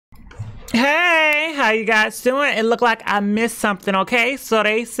Hey, how you guys doing? It looked like I missed something, okay? So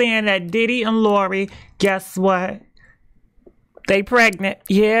they saying that Diddy and Lori, guess what? They pregnant.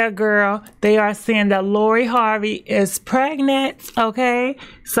 Yeah, girl. They are saying that Lori Harvey is pregnant, okay?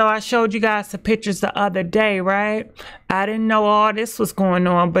 So I showed you guys the pictures the other day, right? I didn't know all this was going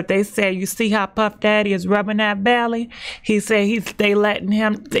on, but they said, you see how Puff Daddy is rubbing that belly? He said he's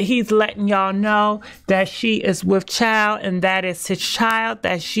letting y'all know that she is with child and that is his child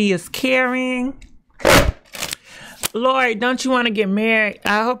that she is carrying. Lori, don't you want to get married?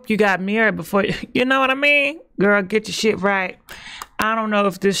 I hope you got married before, you know what I mean? Girl, get your shit right. I don't know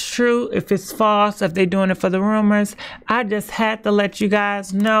if this is true, if it's false, if they're doing it for the rumors. I just had to let you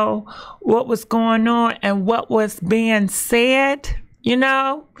guys know what was going on and what was being said, you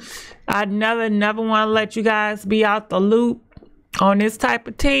know? I never want to let you guys be out the loop on this type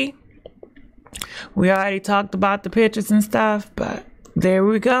of tea. We already talked about the pictures and stuff, but there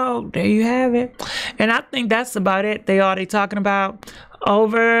we go. There you have it. And I think that's about it. They already talking about.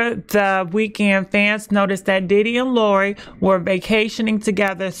 Over the weekend, fans noticed that Diddy and Lori were vacationing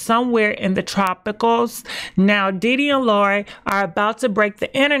together somewhere in the tropicals. Now, Diddy and Lori are about to break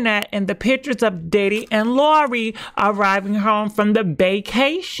the internet, and the pictures of Diddy and Lori arriving home from the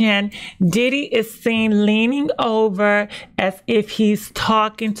vacation. Diddy is seen leaning over as if he's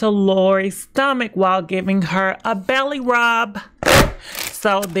talking to Lori's stomach while giving her a belly rub.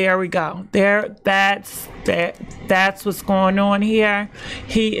 So there we go. That's what's going on here.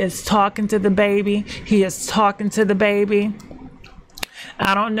 He is talking to the baby. He is talking to the baby.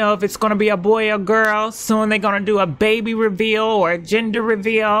 I don't know if it's going to be a boy or girl. Soon they're going to do a baby reveal or a gender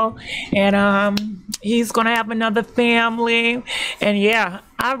reveal. And he's going to have another family. And yeah,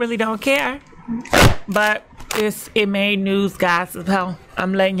 I really don't care. But it made news, guys. So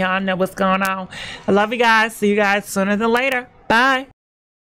I'm letting y'all know what's going on. I love you guys. See you guys sooner than later. Bye.